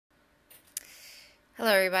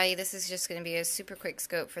Hello, everybody. This is just going to be a super quick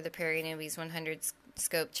scope for the PeriNewbies 100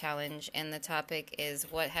 Scope Challenge, and the topic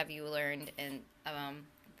is what have you learned in,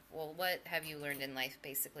 what have you learned in life,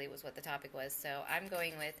 basically, was what the topic was. So I'm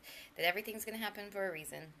going with that everything's going to happen for a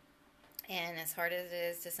reason. And as hard as it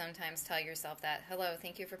is to sometimes tell yourself that, hello,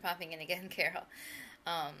 thank you for popping in again, Carol.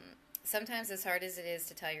 Um, Sometimes as hard as it is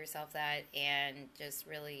to tell yourself that and just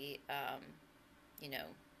really, you know,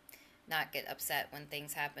 not get upset when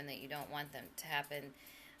things happen that you don't want them to happen.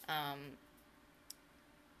 Um,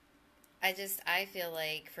 I feel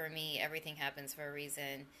like for me, everything happens for a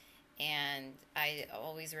reason, and I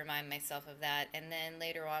always remind myself of that. And then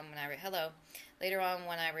later on when I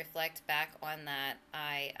reflect back on that,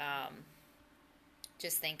 I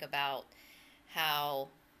just think about how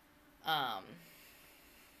um,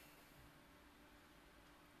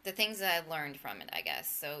 the things that I've learned from it, I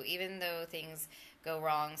guess. So even though things go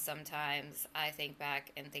wrong sometimes, I think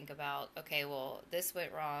back and think about, okay, well, this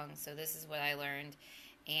went wrong, so this is what I learned.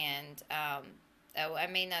 And I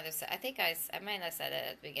may not have said, I might not have said it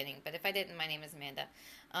at the beginning, but if I didn't, my name is Amanda.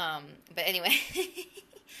 But anyway,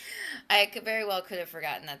 I could have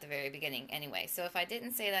forgotten at the very beginning anyway. So if I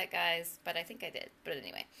didn't say that, guys, but I think I did. But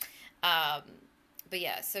anyway, um, but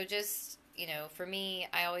yeah, so just, for me,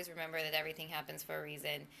 I always remember that everything happens for a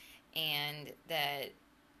reason, and that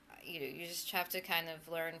you just have to kind of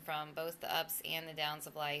learn from both the ups and the downs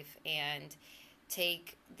of life and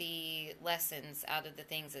take the lessons out of the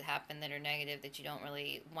things that happen that are negative that you don't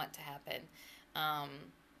really want to happen. Um,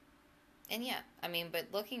 and yeah, but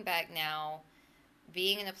looking back now,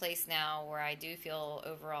 being in a place now where I do feel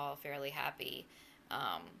overall fairly happy,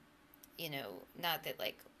 um, not that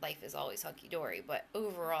like life is always hunky dory, but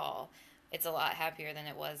overall, it's a lot happier than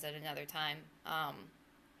it was at another time.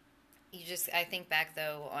 I think back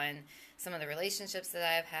though on some of the relationships that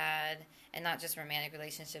I've had, and not just romantic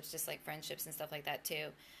relationships, just like friendships and stuff like that too.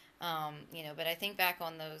 But I think back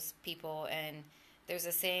on those people, and there's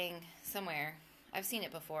a saying somewhere. I've seen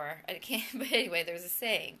it before. I can't, but anyway, there's a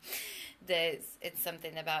saying that it's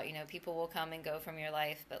something about people will come and go from your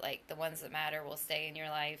life, but like the ones that matter will stay in your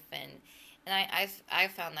life, and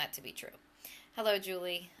I've found that to be true. Hello,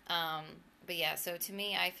 Julie. But yeah, so to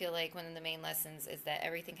me, I feel like one of the main lessons is that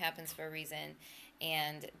everything happens for a reason,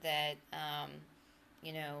 and that,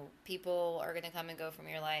 people are going to come and go from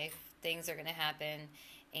your life, things are going to happen,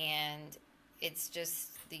 and it's just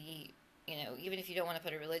even if you don't want to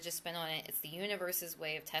put a religious spin on it, it's the universe's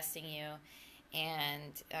way of testing you,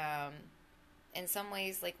 and in some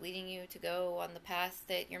ways, like leading you to go on the path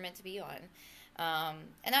that you're meant to be on.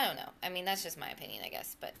 And I don't know. That's just my opinion, I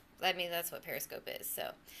guess. But, that's what Periscope is.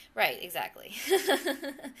 So, right, exactly.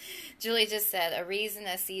 Julie just said, a reason,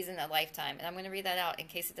 a season, a lifetime. And I'm going to read that out in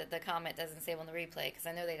case the comment doesn't say on the replay, because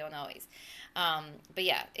I know they don't always. But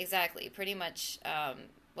yeah, exactly. Pretty much,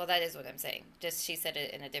 well, that is what I'm saying. Just she said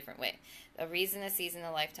it in a different way. A reason, a season,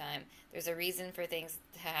 a lifetime. There's a reason for things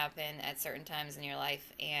to happen at certain times in your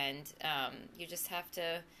life. And you just have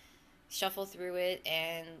to shuffle through it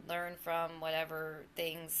and learn from whatever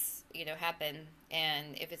things happen.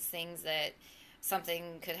 And if it's things that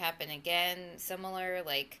something could happen again similar,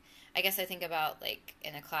 like I guess I think about like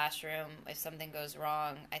in a classroom, if something goes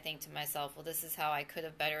wrong, I think to myself, well, this is how I could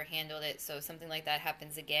have better handled it, so if something like that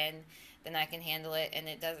happens again, then I can handle it. And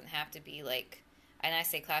it doesn't have to be like, and I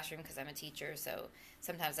say classroom because I'm a teacher, so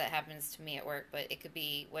sometimes that happens to me at work, but it could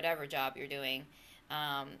be whatever job you're doing.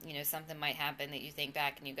 Something might happen that you think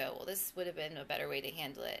back and you go, well, this would have been a better way to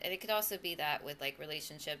handle it. And it could also be that with like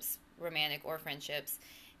relationships, romantic or friendships,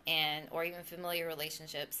 or even familiar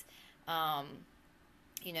relationships.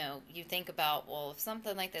 You think about, well, if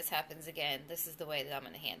something like this happens again, this is the way that I'm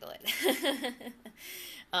going to handle it.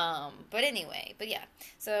 But yeah,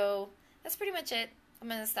 so that's pretty much it. I'm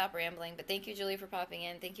going to stop rambling, but thank you, Julie, for popping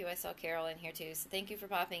in. Thank you. I saw Carol in here, too, so thank you for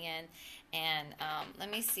popping in. And let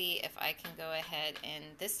me see if I can go ahead and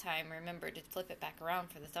this time remember to flip it back around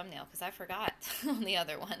for the thumbnail, because I forgot on the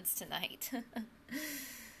other ones tonight.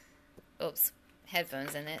 Oops.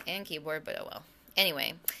 Headphones in it and keyboard, but oh well.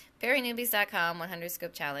 Anyway, PeriNewbies.com 100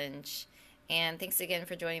 Scope Challenge. And thanks again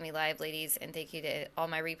for joining me live, ladies, and thank you to all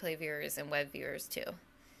my replay viewers and web viewers, too.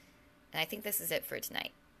 And I think this is it for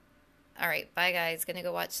tonight. All right, bye, guys. Gonna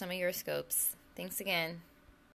go watch some of your scopes. Thanks again.